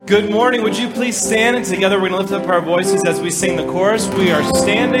Good morning. Would you please stand, and together we're going to lift up our voices as we sing the chorus. We are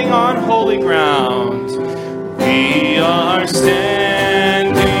standing on holy ground. We are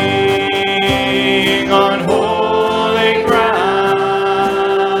standing on holy ground.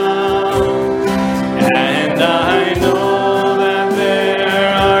 And I know that there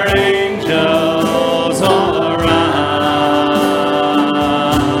are angels all around.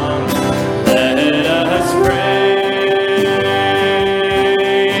 Let us praise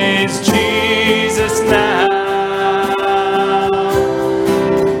Jesus now.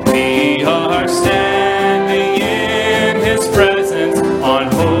 We are standing in His presence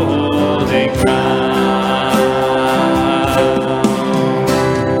on holy ground.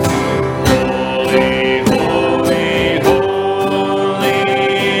 Holy, holy, holy,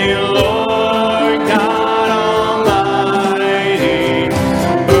 Lord God Almighty.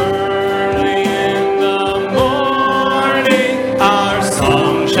 Early in the morning, our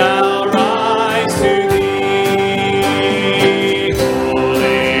song shall rise to Thee.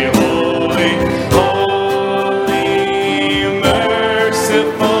 Holy, holy, holy,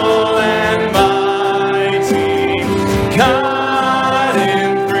 merciful and mighty, God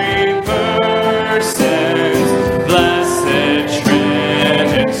in three persons, blessed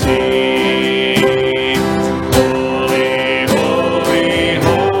Trinity. Holy, holy,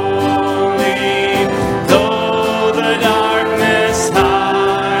 holy, though the darkness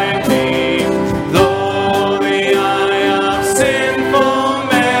hide me, though the eye of sinful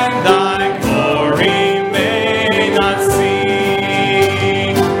man thy glory may not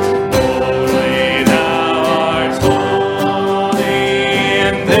see. Holy, thou art holy,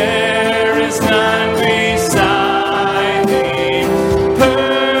 and there is none beside thee.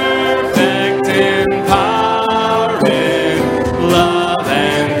 Perfect in power, in love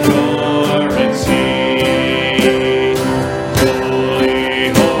and purity. Holy,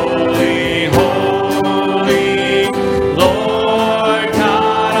 holy, holy, Lord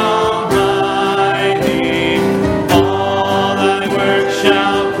God Almighty. All thy works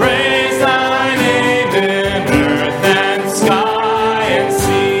shall praise thy name in earth and sky and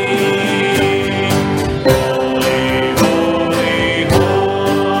sea. Holy, holy,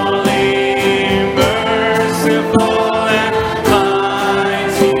 holy, merciful and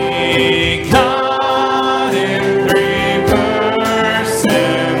mighty, God in three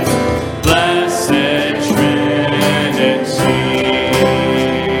persons, blessed Trinity.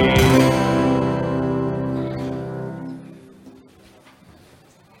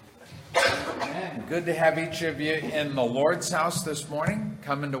 Good to have each of you in the Lord's house this morning,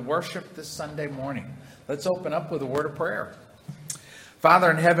 coming to worship this Sunday morning. Let's open up with a word of prayer. Father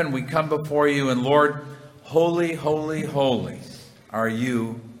in heaven, we come before you, and Lord, holy, holy, holy are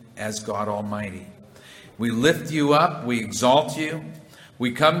you as God Almighty. We lift you up, we exalt you,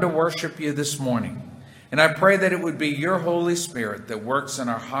 we come to worship you this morning. And I pray that it would be your Holy Spirit that works in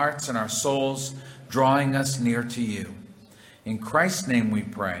our hearts and our souls, drawing us near to you. In Christ's name we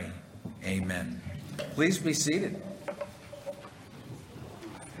pray, amen. Please be seated.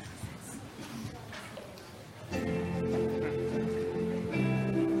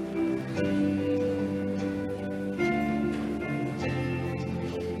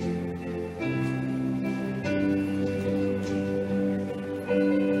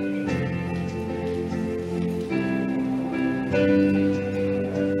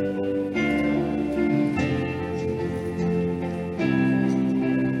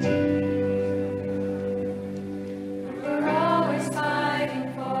 We're always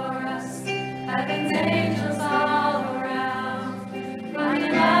fighting for us. Heaven's angels all around. My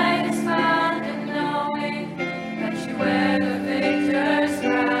delight is found in knowing that you wear the victor's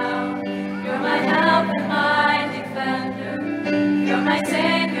crown. You're my help and my defender. You're my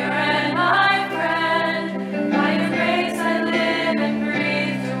savior and my friend. By your grace I live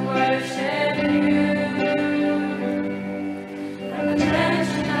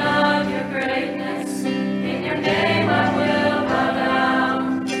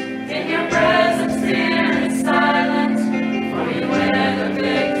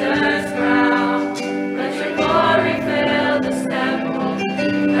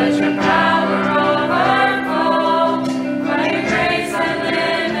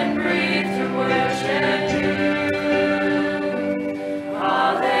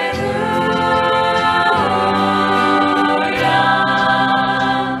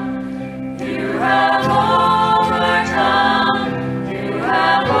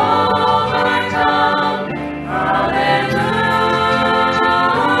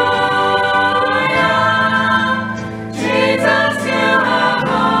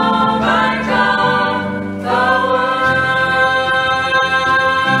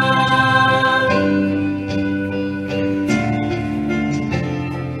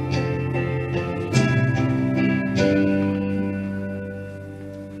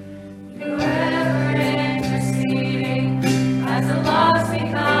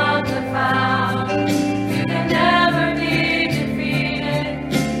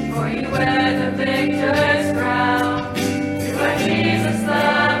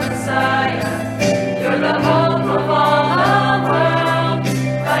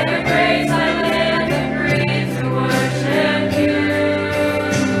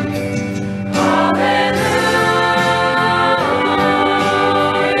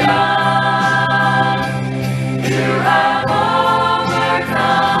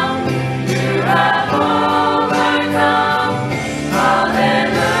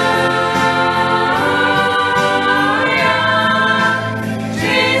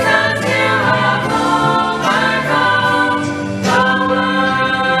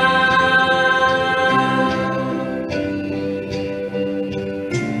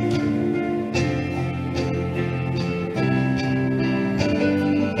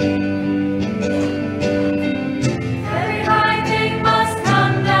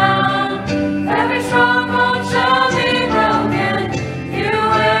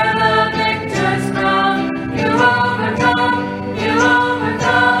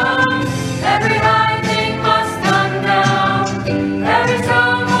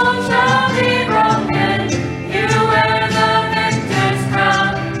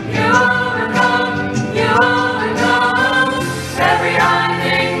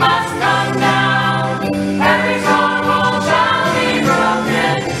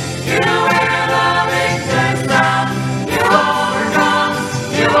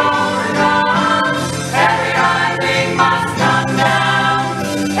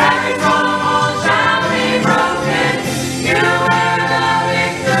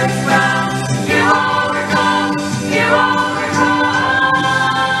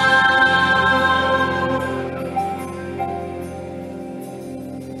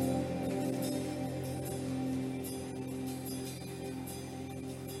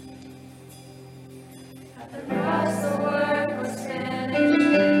the cross, the work was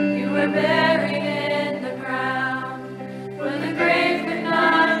finished. You were buried in the ground, where the grave could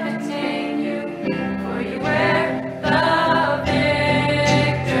not contain you, for you wear the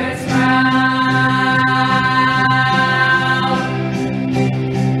victor's crown.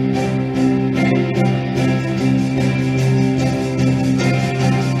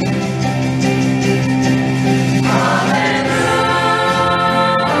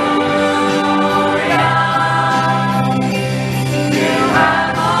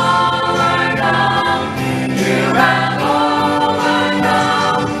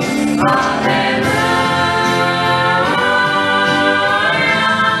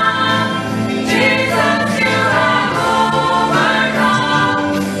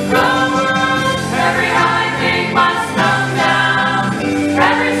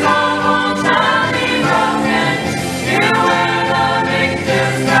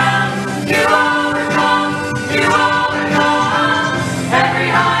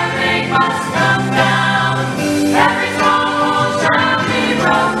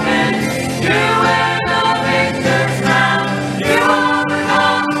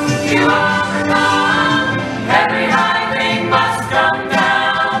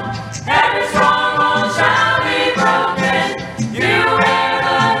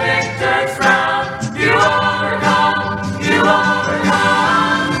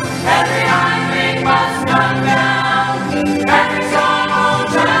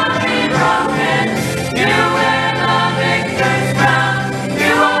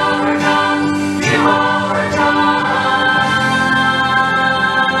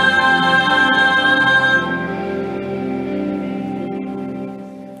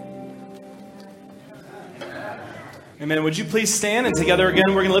 Amen. Would you please stand, and together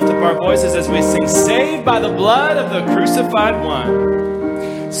again we're going to lift up our voices as we sing, Saved by the blood of the crucified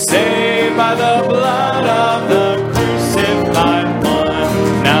one. Saved by the blood of the crucified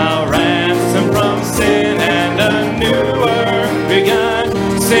one. Now ransomed from sin and a new work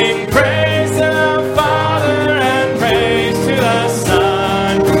begun. Sing praise to the Father and praise to the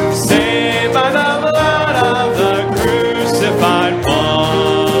Son. Saved by the blood of the crucified one.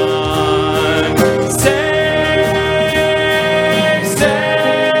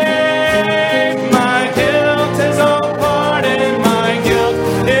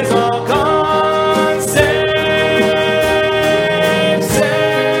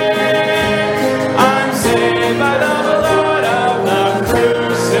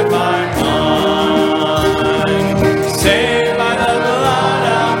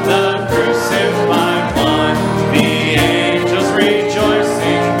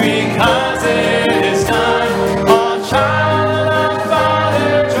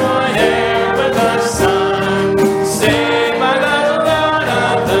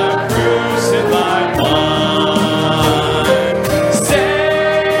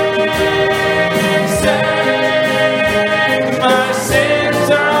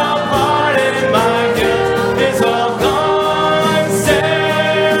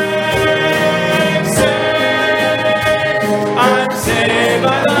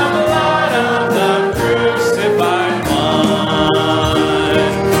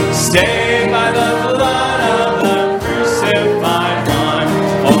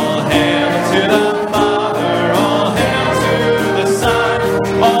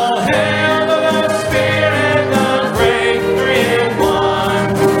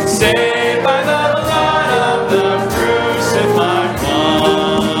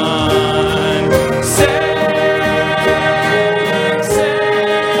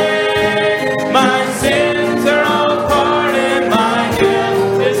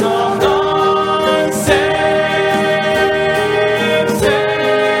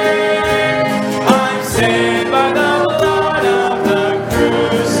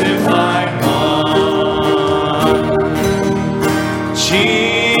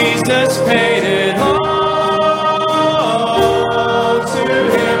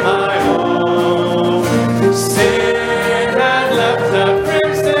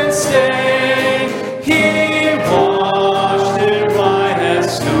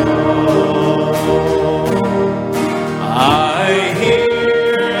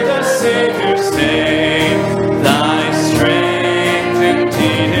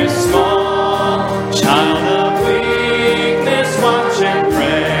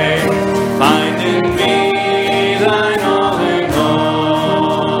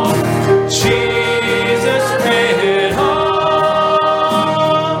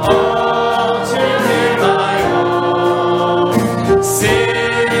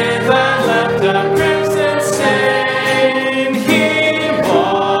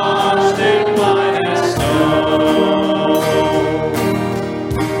 White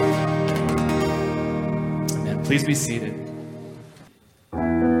Please be seated.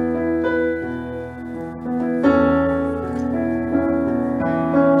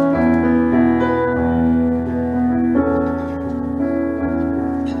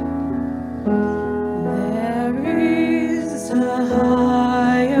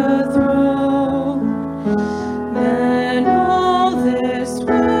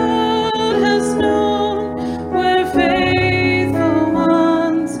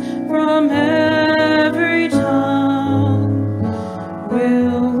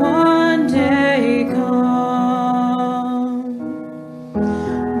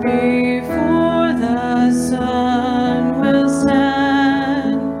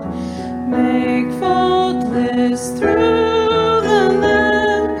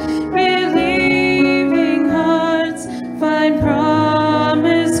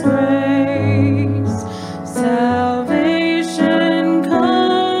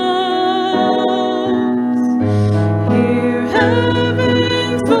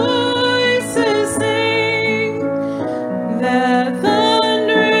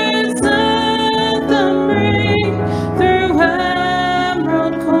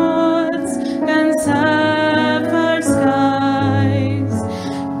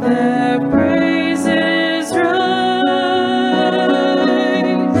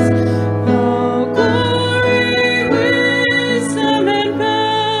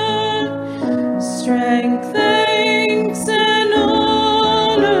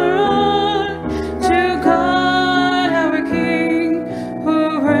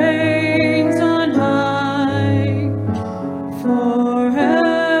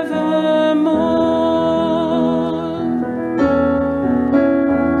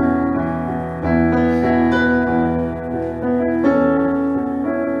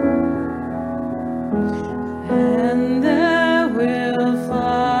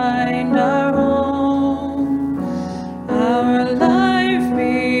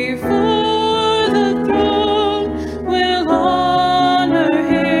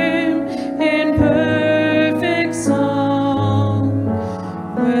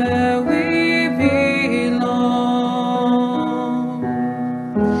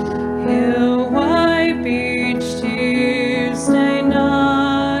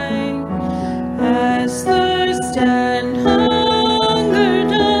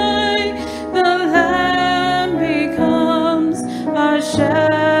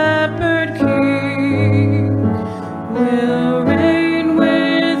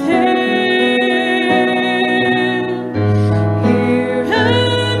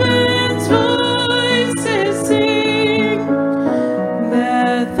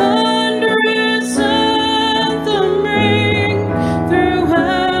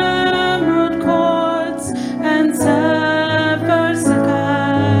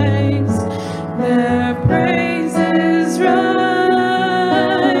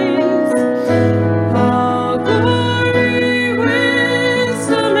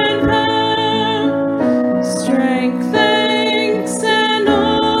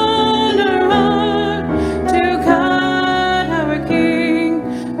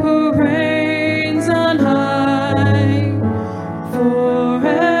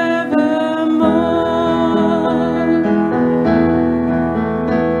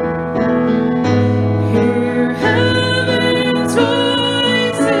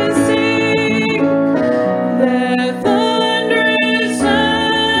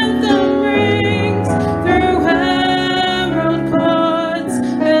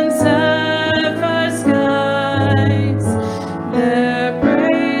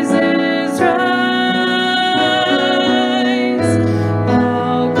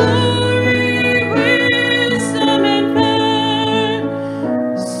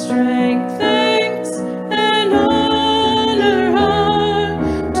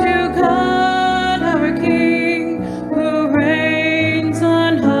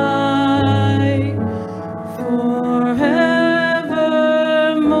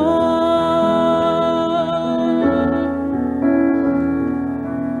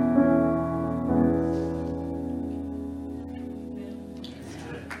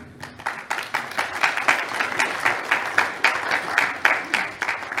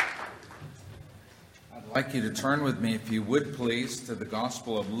 I'd like you to turn with me, if you would please, to the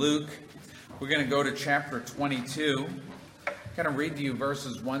Gospel of Luke. We're going to go to chapter 22. I'm going to read to you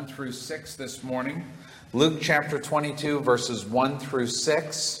verses 1 through 6 this morning. Luke chapter 22, verses 1 through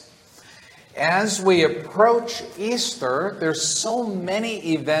 6. As we approach Easter, there's so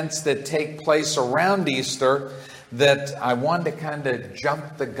many events that take place around Easter that I wanted to kind of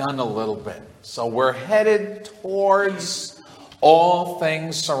jump the gun a little bit. So we're headed towards all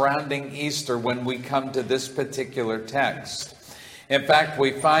things surrounding Easter when we come to this particular text. In fact,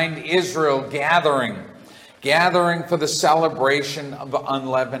 we find Israel gathering for the celebration of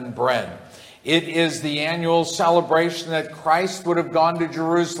unleavened bread. It is the annual celebration that Christ would have gone to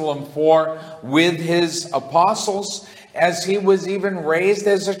Jerusalem for with his apostles. As he was even raised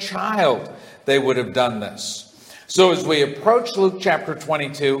as a child, they would have done this. So as we approach Luke chapter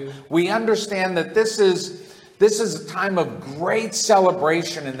 22, we understand that this is a time of great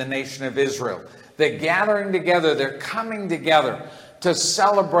celebration in the nation of Israel. They're gathering together, they're coming together to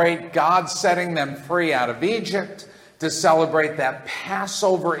celebrate God setting them free out of Egypt, to celebrate that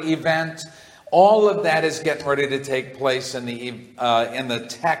Passover event. All of that is getting ready to take place in the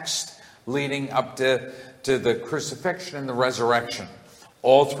text leading up to the crucifixion and the resurrection,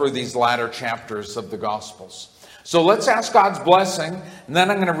 all through these latter chapters of the Gospels. So let's ask God's blessing, and then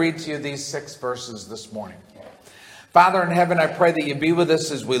I'm going to read to you these 6 verses this morning. Father in heaven, I pray that you be with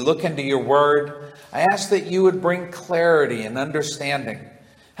us as we look into your word. I ask that you would bring clarity and understanding.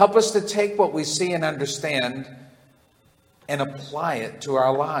 Help us to take what we see and understand and apply it to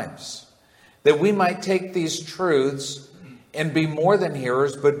our lives, that we might take these truths and be more than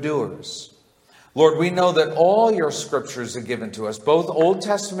hearers but doers. Lord, we know that all your scriptures are given to us, both Old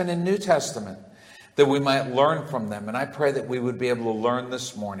Testament and New Testament, that we might learn from them. And I pray that we would be able to learn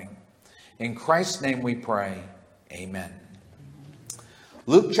this morning. In Christ's name we pray. Amen.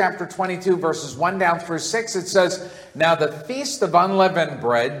 Luke chapter 22, verses 1 down through 6, it says, "Now the feast of unleavened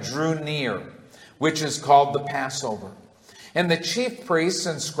bread drew near, which is called the Passover. And the chief priests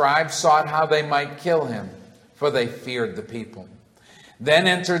and scribes sought how they might kill him, for they feared the people. Then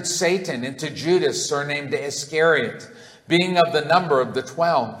entered Satan into Judas, surnamed Iscariot, being of the number of the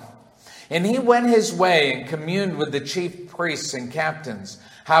 12. And he went his way and communed with the chief priests and captains,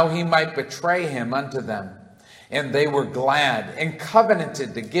 how he might betray him unto them. And they were glad and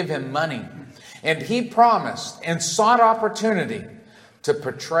covenanted to give him money. And he promised and sought opportunity to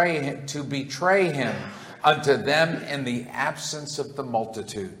betray him unto them in the absence of the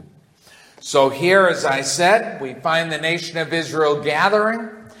multitude." So here, as I said, we find the nation of Israel gathering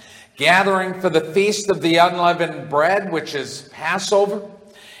for the feast of the unleavened bread, which is Passover.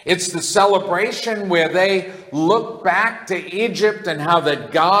 It's the celebration where they look back to Egypt and how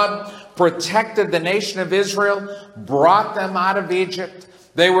that God protected the nation of Israel, brought them out of Egypt.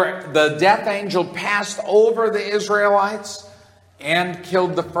 The death angel passed over the Israelites and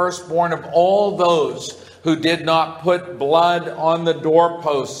killed the firstborn of all those who did not put blood on the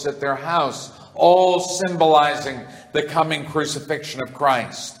doorposts at their house, all symbolizing the coming crucifixion of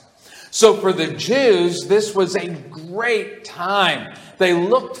Christ. So for the Jews, this was a great time. They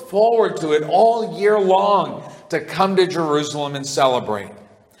looked forward to it all year long to come to Jerusalem and celebrate.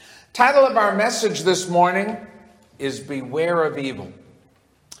 Title of our message this morning is Beware of Evil.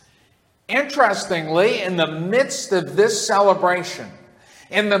 Interestingly, in the midst of this celebration,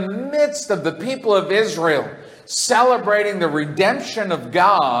 in the midst of the people of Israel celebrating the redemption of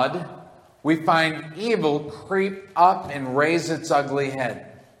God, we find evil creep up and raise its ugly head.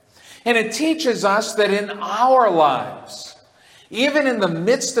 And it teaches us that in our lives, even in the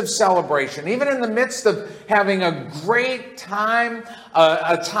midst of celebration, even in the midst of having a great time,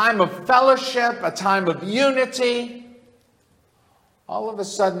 a time of fellowship, a time of unity, all of a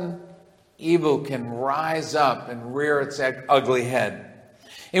sudden, evil can rise up and rear its ugly head.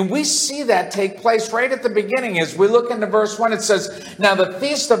 And we see that take place right at the beginning. As we look into verse 1, it says, "Now the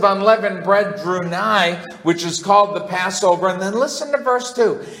feast of unleavened bread drew nigh, which is called the Passover." And then listen to verse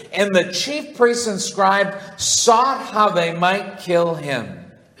 2. "And the chief priests and scribes sought how they might kill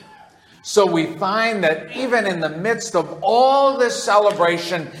him." So we find that even in the midst of all this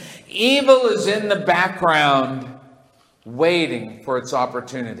celebration, evil is in the background, waiting for its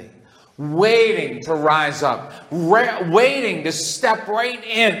opportunity. Waiting to rise up, waiting to step right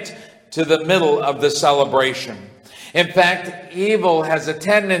into the middle of the celebration. In fact, evil has a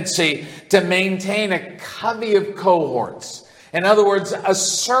tendency to maintain a covey of cohorts. In other words, a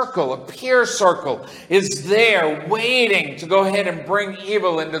circle, a peer circle, is there waiting to go ahead and bring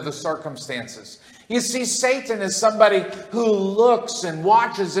evil into the circumstances. You see, Satan is somebody who looks and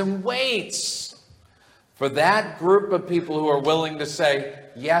watches and waits for that group of people who are willing to say,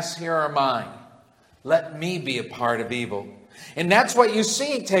 "Yes, here am I. Let me be a part of evil." And that's what you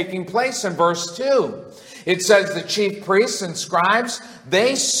see taking place in verse 2. It says the chief priests and scribes,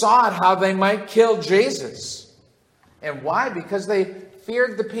 they sought how they might kill Jesus. And why? Because they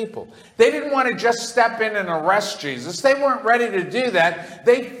feared the people. They didn't want to just step in and arrest Jesus. They weren't ready to do that.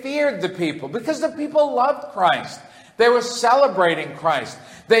 They feared the people because the people loved Christ. They were celebrating Christ.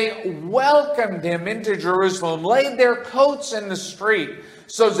 They welcomed him into Jerusalem, laid their coats in the street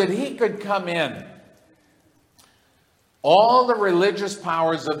so that he could come in. All the religious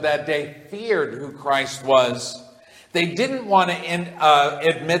powers of that day feared who Christ was. They didn't want to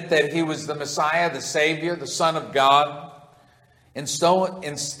admit that he was the Messiah, the Savior, the Son of God. And so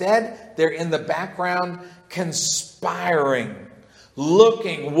instead, they're in the background conspiring,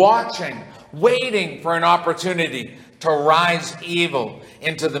 looking, watching, waiting for an opportunity to rise evil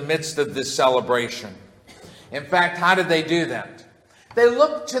into the midst of this celebration. In fact, how did they do that? They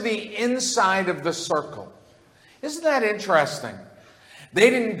looked to the inside of the circle. Isn't that interesting? They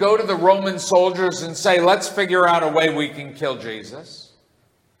didn't go to the Roman soldiers and say, let's figure out a way we can kill Jesus.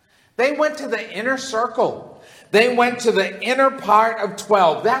 They went to the inner circle. They went to the inner part of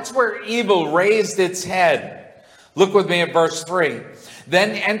 12. That's where evil raised its head. Look with me at verse 3.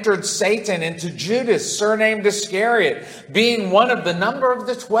 Then entered Satan into Judas, surnamed Iscariot, being one of the number of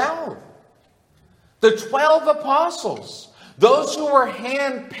the 12. The 12 apostles, those who were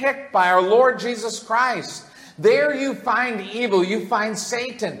handpicked by our Lord Jesus Christ. There you find evil, you find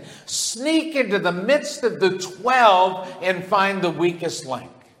Satan sneak into the midst of the 12 and find the weakest link.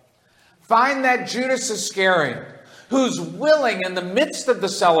 Find that Judas Iscariot who's willing in the midst of the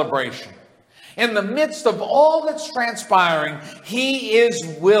celebration, in the midst of all that's transpiring, he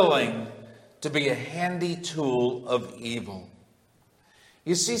is willing to be a handy tool of evil.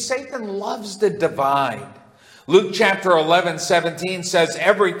 You see, Satan loves to divide. Luke chapter 11:17 says,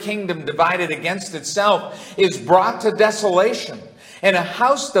 every kingdom divided against itself is brought to desolation, and a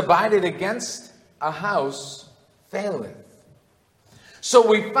house divided against a house faileth. So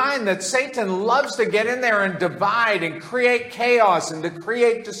we find that Satan loves to get in there and divide and create chaos and to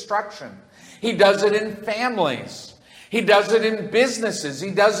create destruction. He does it in families. He does it in businesses.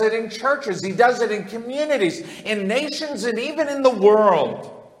 He does it in churches. He does it in communities, in nations, and even in the world.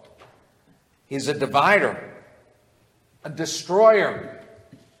 He's a divider, a destroyer.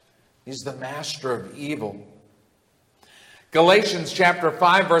 He's the master of evil. Galatians chapter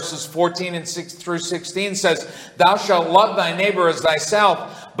 5 verses 14 and 6 through 16 says, thou shalt love thy neighbor as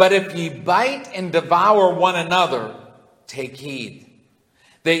thyself, but if ye bite and devour one another, take heed,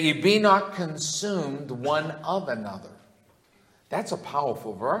 that ye be not consumed one of another. That's a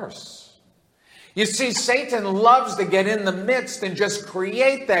powerful verse. You see, Satan loves to get in the midst and just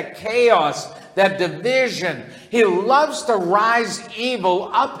create that chaos, that division. He loves to rise evil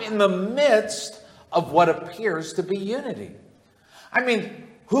up in the midst of what appears to be unity. I mean,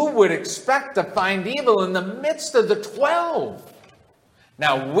 who would expect to find evil in the midst of the 12?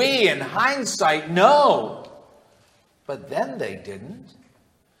 Now, we in hindsight know, but then they didn't.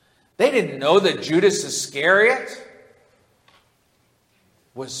 They didn't know that Judas Iscariot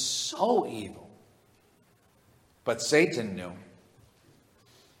was so evil. But Satan knew.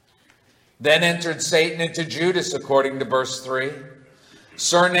 Then entered Satan into Judas, according to verse 3,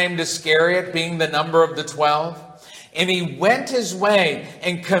 surnamed Iscariot, being the number of the 12. And he went his way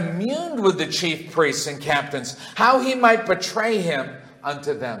and communed with the chief priests and captains, how he might betray him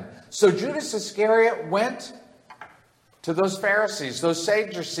unto them. So Judas Iscariot went to those Pharisees, those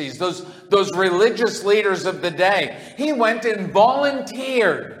Sadducees, those religious leaders of the day. He went and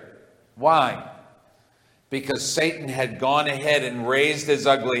volunteered. Why? Because Satan had gone ahead and raised his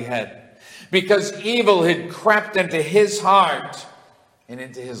ugly head. Because evil had crept into his heart and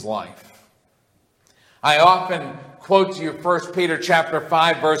into his life. I often quote to you 1 Peter chapter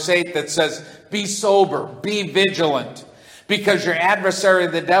 5 verse 8 that says, be sober, be vigilant, because your adversary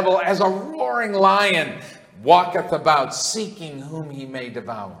the devil as a roaring lion walketh about, seeking whom he may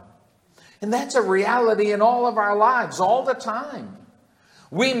devour. And that's a reality in all of our lives, all the time.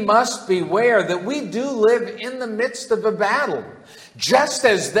 We must beware that we do live in the midst of a battle. Just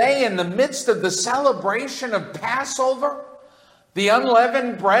as they, in the midst of the celebration of Passover, the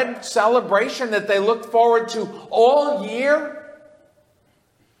unleavened bread celebration that they looked forward to all year,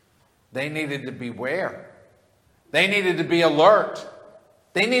 they needed to beware. They needed to be alert.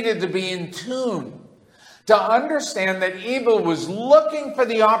 They needed to be in tune to understand that evil was looking for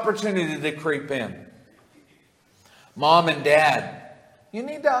the opportunity to creep in. Mom and Dad, you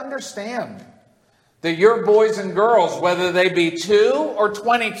need to understand that your boys and girls, whether they be 2 or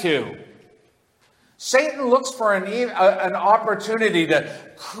 22, Satan looks for an opportunity to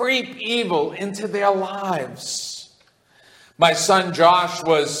creep evil into their lives. My son Josh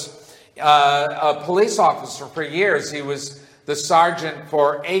was a police officer for years. He was the sergeant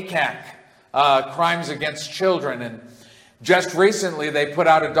for ACAC, Crimes Against Children. And just recently they put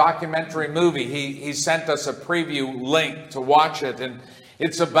out a documentary movie. He sent us a preview link to watch it. And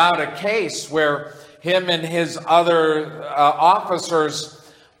it's about a case where him and his other officers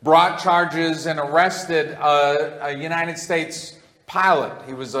brought charges and arrested a United States pilot.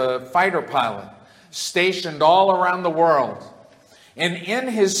 He was a fighter pilot stationed all around the world. And in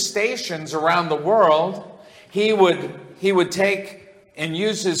his stations around the world, he would take and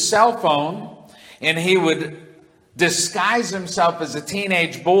use his cell phone, and he would disguise himself as a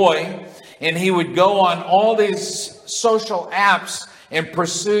teenage boy, and he would go on all these social apps and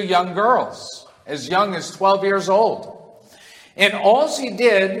pursue young girls as young as 12 years old. And all he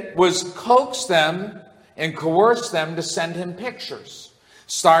did was coax them and coerce them to send him pictures.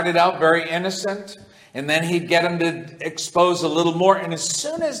 Started out very innocent, and then he'd get them to expose a little more. And as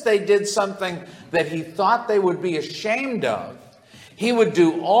soon as they did something that he thought they would be ashamed of, he would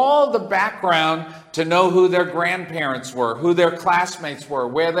do all the background to know who their grandparents were, who their classmates were,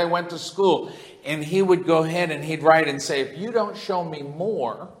 where they went to school. And he would go ahead and he'd write and say, if you don't show me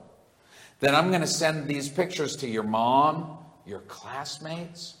more, then I'm going to send these pictures to your mom, your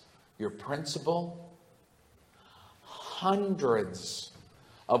classmates, your principal. Hundreds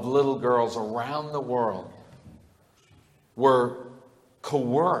of little girls around the world were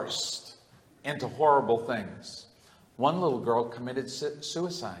coerced into horrible things. One little girl committed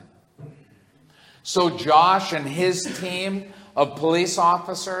suicide. So Josh and his team of police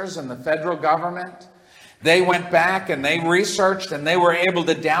officers and the federal government, they went back and they researched, and they were able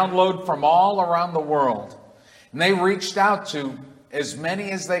to download from all around the world. And they reached out to as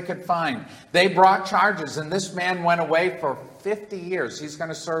many as they could find. They brought charges, and this man went away for 50 years. He's going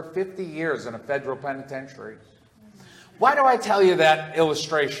to serve 50 years in a federal penitentiary. Why do I tell you that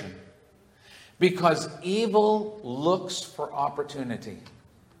illustration? Because evil looks for opportunity.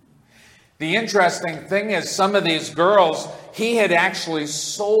 The interesting thing is, some of these girls, he had actually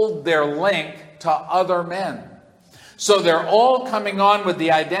sold their link to other men. So they're all coming on with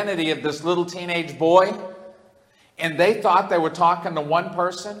the identity of this little teenage boy, and they thought they were talking to one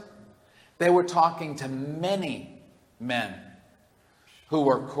person. They were talking to many men who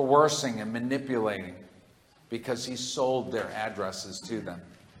were coercing and manipulating because he sold their addresses to them.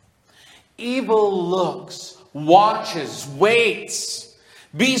 Evil looks, watches, waits.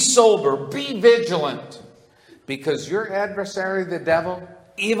 Be sober, be vigilant, because your adversary, the devil,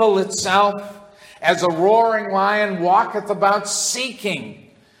 evil itself, as a roaring lion, walketh about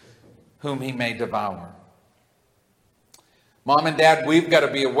seeking whom he may devour. Mom and Dad, we've got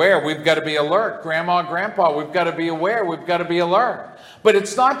to be aware. We've got to be alert. Grandma and Grandpa, we've got to be aware. We've got to be alert. But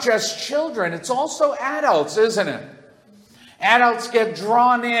it's not just children. It's also adults, isn't it? Adults get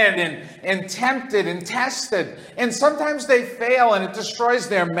drawn in and tempted and tested. And sometimes they fail, and it destroys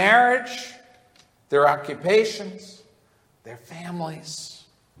their marriage, their occupations, their families.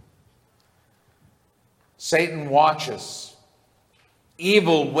 Satan watches.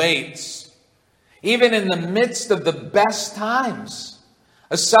 Evil waits. Even in the midst of the best times.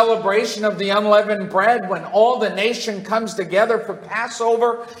 A celebration of the unleavened bread when all the nation comes together for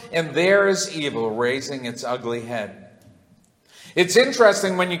Passover, and there is evil raising its ugly head. It's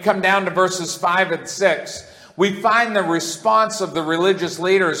interesting when you come down to verses 5 and 6, we find the response of the religious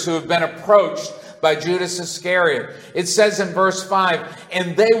leaders who have been approached by Judas Iscariot. It says in verse 5,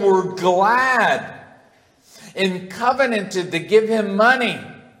 and they were glad and covenanted to give him money.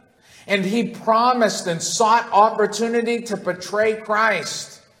 And he promised and sought opportunity to betray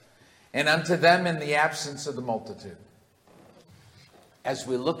Christ, and unto them in the absence of the multitude. As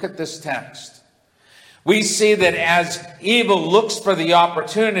we look at this text, we see that as evil looks for the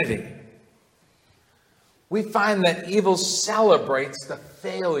opportunity, we find that evil celebrates the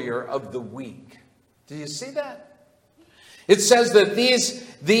failure of the weak. Do you see that? It says that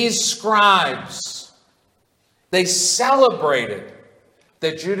these scribes, they celebrated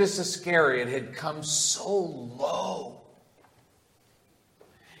that Judas Iscariot had come so low.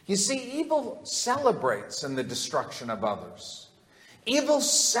 You see, evil celebrates in the destruction of others. Evil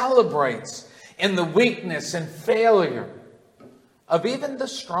celebrates in the weakness and failure of even the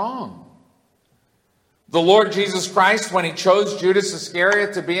strong. The Lord Jesus Christ, when he chose Judas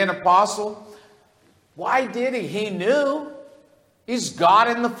Iscariot to be an apostle, why did he? He knew. He's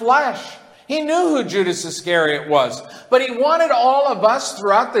God in the flesh. He knew who Judas Iscariot was. But he wanted all of us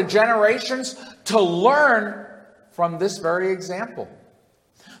throughout the generations to learn from this very example.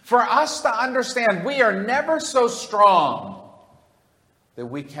 For us to understand we are never so strong that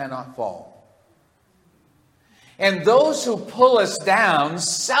we cannot fall. And those who pull us down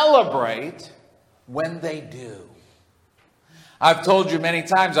celebrate when they do. I've told you many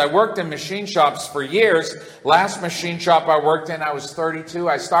times, I worked in machine shops for years. Last machine shop I worked in, I was 32.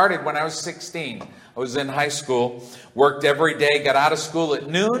 I started when I was 16. I was in high school, worked every day, got out of school at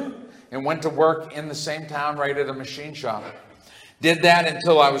noon, and went to work in the same town right at a machine shop. Did that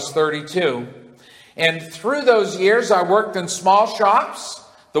until I was 32. And through those years, I worked in small shops.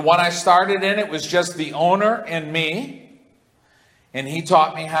 The one I started in, it was just the owner and me. And he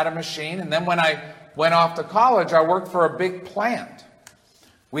taught me how to machine. And then when I went off to college, I worked for a big plant.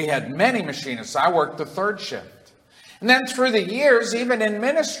 We had many machinists. I worked the third shift. And then through the years, even in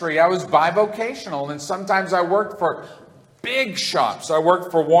ministry, I was bivocational. And sometimes I worked for big shops. I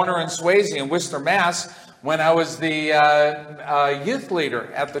worked for Warner and Swayze in Worcester, Mass, when I was the youth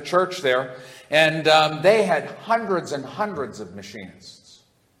leader at the church there. And they had hundreds and hundreds of machinists.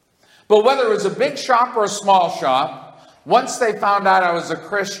 But whether it was a big shop or a small shop, once they found out I was a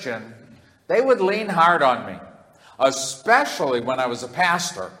Christian, they would lean hard on me, especially when I was a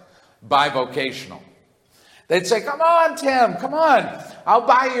pastor, bivocational. They'd say, come on, Tim, come on. I'll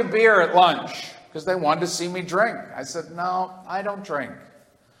buy you beer at lunch, because they wanted to see me drink. I said, no, I don't drink.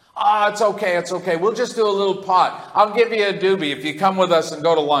 Oh, it's okay, it's okay. We'll just do a little pot. I'll give you a doobie if you come with us and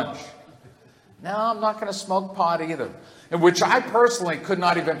go to lunch. No, I'm not going to smoke pot either. In which I personally could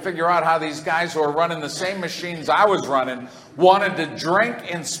not even figure out how these guys who are running the same machines I was running wanted to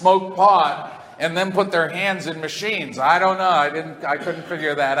drink and smoke pot and then put their hands in machines. I don't know. I couldn't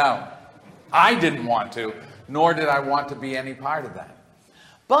figure that out. I didn't want to, nor did I want to be any part of that.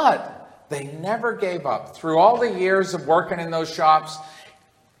 But they never gave up. Through all the years of working in those shops,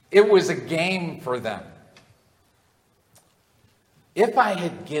 it was a game for them. If I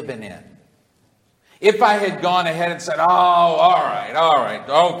had given in, if I had gone ahead and said, oh, all right,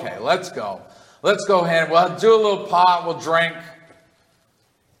 okay, let's go. Let's go ahead. We'll do a little pot, we'll drink.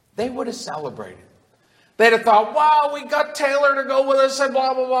 They would have celebrated. They'd have thought, wow, we got Taylor to go with us and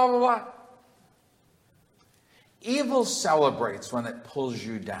blah, blah, blah, blah, blah. Evil celebrates when it pulls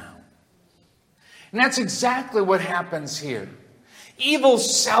you down. And that's exactly what happens here. Evil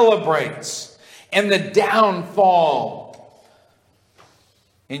celebrates and the downfall.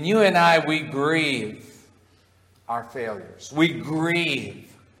 And you and I, we grieve our failures. We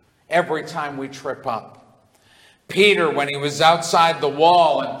grieve every time we trip up. Peter, when he was outside the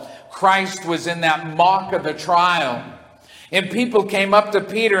wall and Christ was in that mock of the trial, and people came up to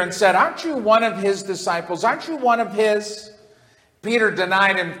Peter and said, aren't you one of his disciples? Aren't you one of his? Peter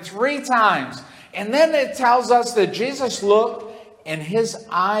denied him 3 times. And then it tells us that Jesus looked and his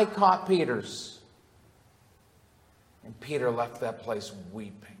eye caught Peter's. And Peter left that place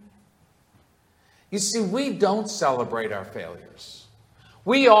weeping. You see, we don't celebrate our failures.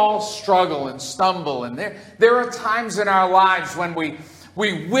 We all struggle and stumble. And there are times in our lives when we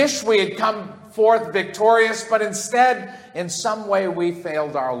wish we had come forth victorious, but instead, in some way, we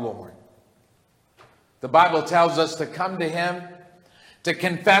failed our Lord. The Bible tells us to come to him, to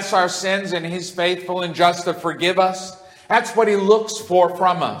confess our sins, and he's faithful and just to forgive us. That's what he looks for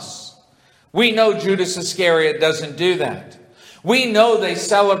from us. We know Judas Iscariot doesn't do that. We know they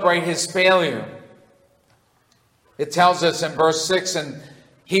celebrate his failure. It tells us in verse 6, and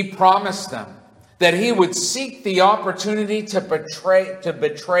he promised them that he would seek the opportunity to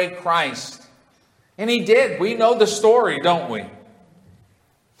betray Christ. And he did. We know the story, don't we? I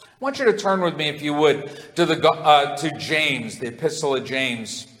want you to turn with me, if you would, to James, the Epistle of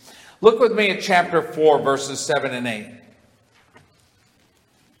James. Look with me at chapter 4, verses 7 and 8.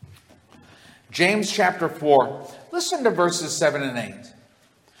 James chapter 4. Listen to verses 7 and 8.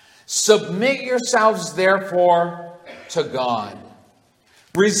 Submit yourselves, therefore, to God.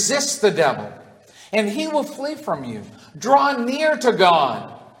 Resist the devil, and he will flee from you. Draw near to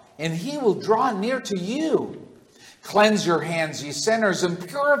God, and he will draw near to you. Cleanse your hands, ye sinners, and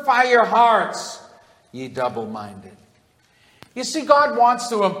purify your hearts, ye double-minded. You see, God wants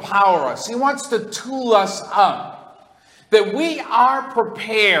to empower us. He wants to tool us up, that we are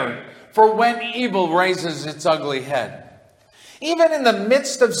prepared for when evil raises its ugly head. Even in the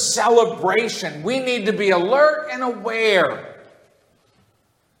midst of celebration, we need to be alert and aware.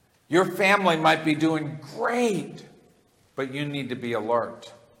 Your family might be doing great, but you need to be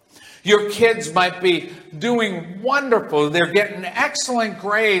alert. Your kids might be doing wonderful. They're getting excellent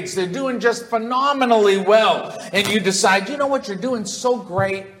grades. They're doing just phenomenally well. And you decide, you know what, you're doing so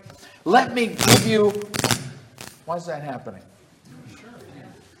great. Let me give you... Why is that happening?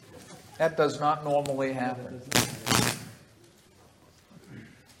 That does not normally happen.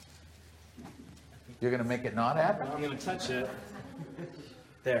 You're going to make it not happen? I'm going to touch it.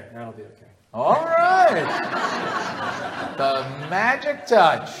 There, that'll be okay. All right. The magic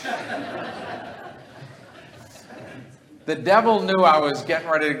touch. The devil knew I was getting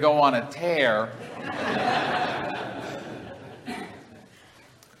ready to go on a tear.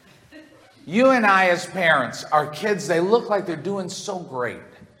 You and I as parents, our kids, they look like they're doing so great.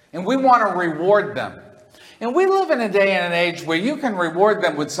 And we want to reward them. And we live in a day and an age where you can reward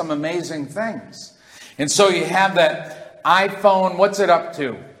them with some amazing things. And so you have that iPhone, what's it up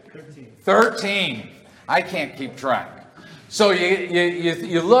to? 13. I can't keep track. So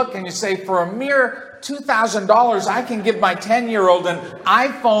you look and you say, for a mere $2,000, I can give my 10-year-old an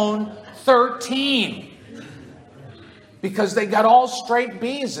iPhone 13. Because they got all straight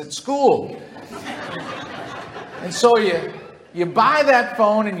B's at school. And so you buy that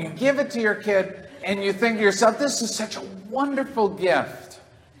phone and you give it to your kid and you think to yourself, this is such a wonderful gift.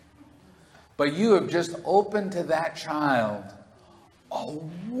 But you have just opened to that child a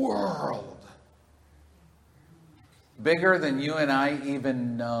world bigger than you and I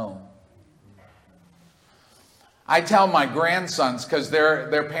even know. I tell my grandsons, because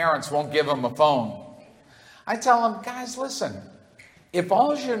their parents won't give them a phone, I tell them, guys, listen, if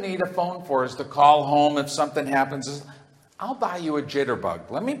all you need a phone for is to call home if something happens, I'll buy you a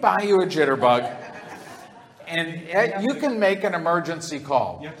jitterbug. Let me buy you a jitterbug. And you can make an emergency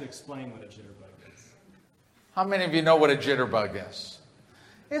call. You have to explain what a jitterbug is. How many of you know what a jitterbug is?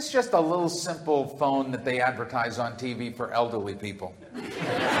 It's just a little simple phone that they advertise on TV for elderly people.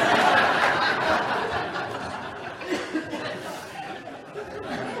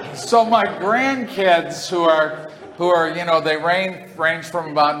 So my grandkids who are they range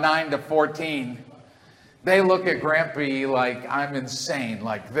from about 9 to 14, they look at Grampy like I'm insane,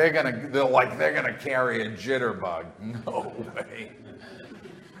 like they're gonna carry a jitterbug. No way.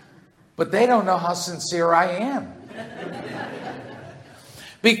 But they don't know how sincere I am.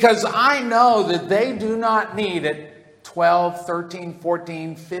 Because I know that they do not need it 12, 13,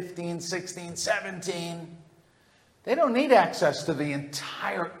 14, 15, 16, 17. They don't need access to the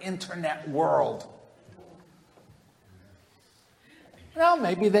entire internet world. Well,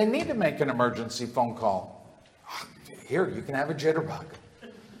 maybe they need to make an emergency phone call. Here, you can have a jitterbug.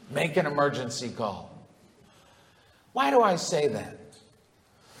 Make an emergency call. Why do I say that?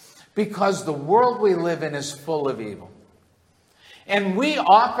 Because the world we live in is full of evil. And we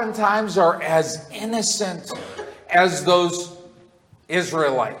oftentimes are as innocent as those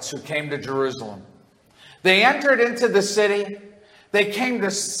Israelites who came to Jerusalem. They entered into the city. They came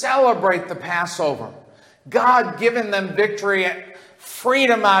to celebrate the Passover. God giving them victory,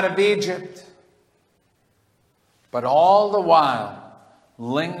 freedom out of Egypt. But all the while,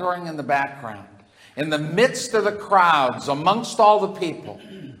 lingering in the background, in the midst of the crowds, amongst all the people,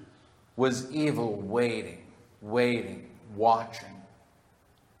 was evil waiting, watching.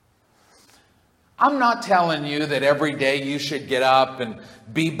 I'm not telling you that every day you should get up and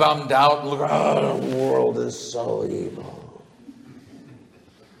be bummed out and look, oh, the world is so evil.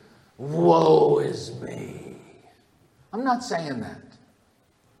 Woe is me. I'm not saying that.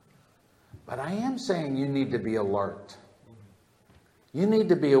 But I am saying you need to be alert. You need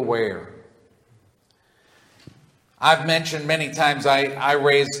to be aware. I've mentioned many times I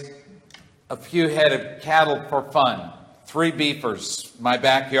raised a few head of cattle for fun. 3 beefers, my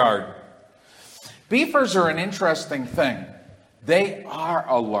backyard. Beefers are an interesting thing. They are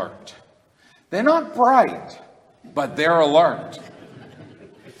alert. They're not bright, but they're alert.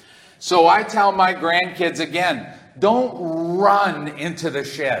 So I tell my grandkids again, don't run into the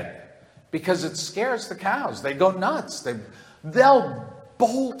shed because it scares the cows. They go nuts. They'll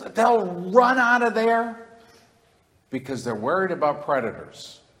bolt, they'll run out of there because they're worried about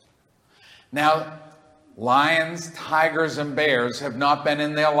predators. Now, lions, tigers, and bears have not been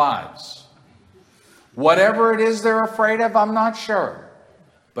in their lives. Whatever it is they're afraid of, I'm not sure.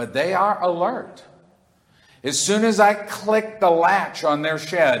 But they are alert. As soon as I click the latch on their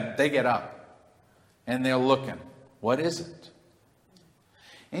shed, they get up. And they're looking. What is it?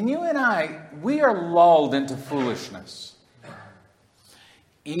 And you and I, we are lulled into foolishness.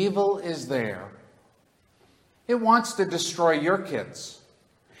 Evil is there. It wants to destroy your kids.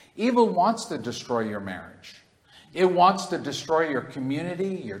 Evil wants to destroy your marriage. It wants to destroy your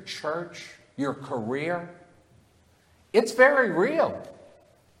community, your church, your career. It's very real.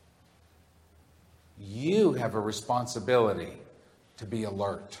 You have a responsibility to be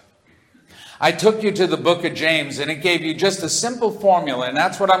alert. I took you to the book of James and it gave you just a simple formula, and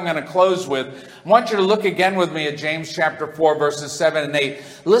that's what I'm going to close with. I want you to look again with me at James chapter 4, verses 7 and 8.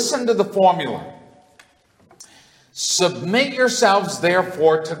 Listen to the formula. Submit yourselves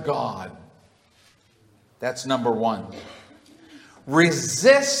therefore to God. That's number 1.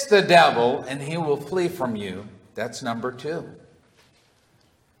 Resist the devil and he will flee from you. That's number 2.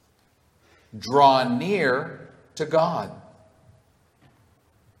 Draw near to God.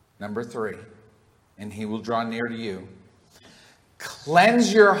 Number 3. And he will draw near to you.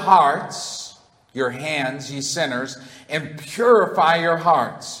 Cleanse your hearts, your hands, ye sinners, and purify your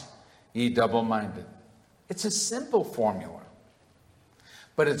hearts, ye double-minded. It's a simple formula,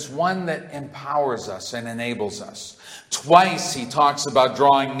 but it's one that empowers us and enables us. Twice he talks about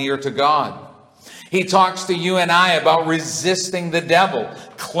drawing near to God. He talks to you and I about resisting the devil,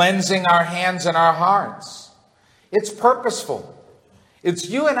 cleansing our hands and our hearts. It's purposeful. It's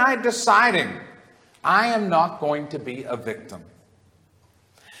you and I deciding, I am not going to be a victim.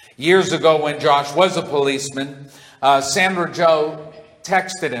 Years ago when Josh was a policeman, Sandra Jo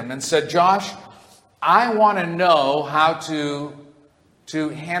texted him and said, Josh, I want to know how to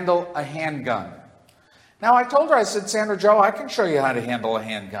handle a handgun. Now I told her, I said, Sandra Jo, I can show you how to handle a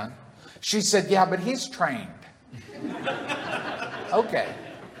handgun. She said, yeah, but he's trained. Okay.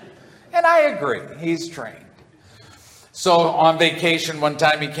 And I agree, he's trained. So on vacation one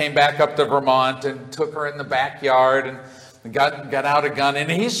time he came back up to Vermont and took her in the backyard and got out a gun. And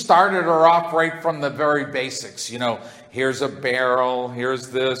he started her off right from the very basics. You know, here's a barrel, here's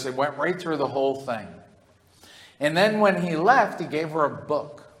this. It went right through the whole thing. And then when he left, he gave her a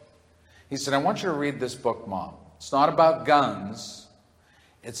book. He said, I want you to read this book, Mom. It's not about guns.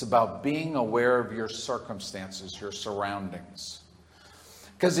 It's about being aware of your circumstances, your surroundings.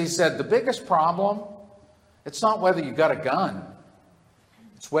 Because he said, the biggest problem, it's not whether you got a gun.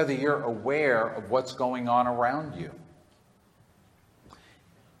 It's whether you're aware of what's going on around you.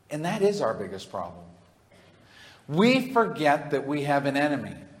 And that is our biggest problem. We forget that we have an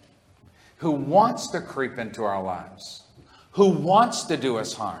enemy who wants to creep into our lives, who wants to do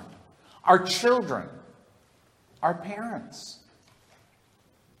us harm. Our children, our parents.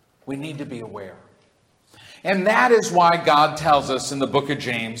 We need to be aware. And that is why God tells us in the book of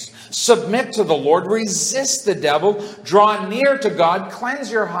James, submit to the Lord, resist the devil, draw near to God,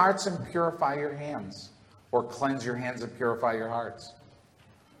 cleanse your hearts and purify your hands. Or cleanse your hands and purify your hearts.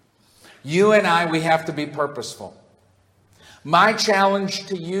 You and I, we have to be purposeful. My challenge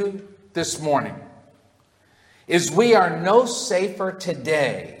to you this morning is we are no safer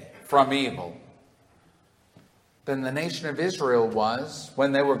today from evil than the nation of Israel was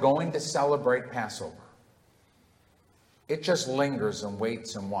when they were going to celebrate Passover. It just lingers and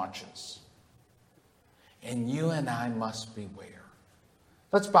waits and watches. And you and I must beware.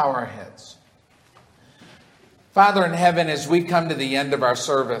 Let's bow our heads. Father in heaven, as we come to the end of our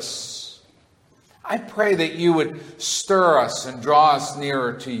service, I pray that you would stir us and draw us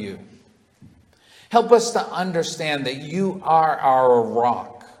nearer to you. Help us to understand that you are our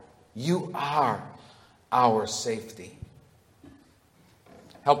rock. You are our safety.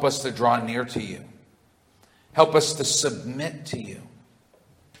 Help us to draw near to you. Help us to submit to you.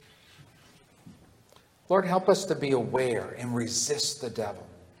 Lord, help us to be aware and resist the devil,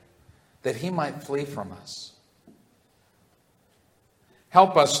 that he might flee from us.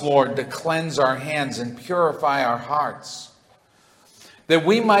 Help us, Lord, to cleanse our hands and purify our hearts, that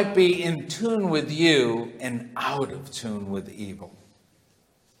we might be in tune with you and out of tune with evil.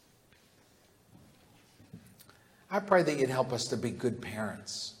 I pray that you'd help us to be good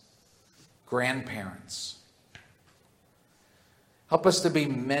parents, grandparents. Help us to be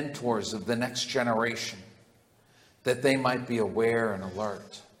mentors of the next generation, that they might be aware and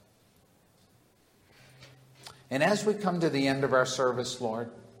alert. And as we come to the end of our service, Lord,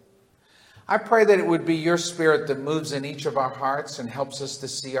 I pray that it would be your Spirit that moves in each of our hearts and helps us to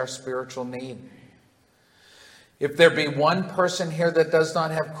see our spiritual need. If there be one person here that does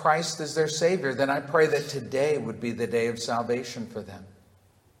not have Christ as their Savior, then I pray that today would be the day of salvation for them.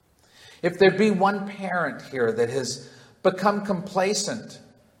 If there be one parent here that has become complacent,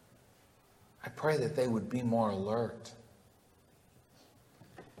 I pray that they would be more alert.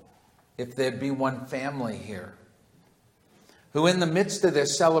 If there be one family here who in the midst of their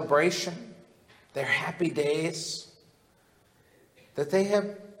celebration, their happy days, that they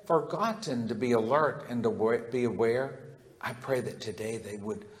have forgotten to be alert and to be aware, I pray that today they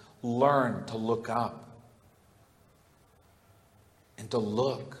would learn to look up and to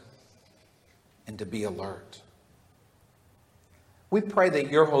look and to be alert. We pray that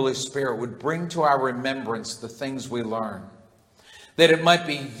your Holy Spirit would bring to our remembrance the things we learn, that it might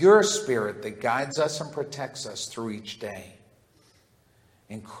be your Spirit that guides us and protects us through each day.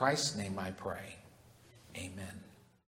 In Christ's name I pray. Amen.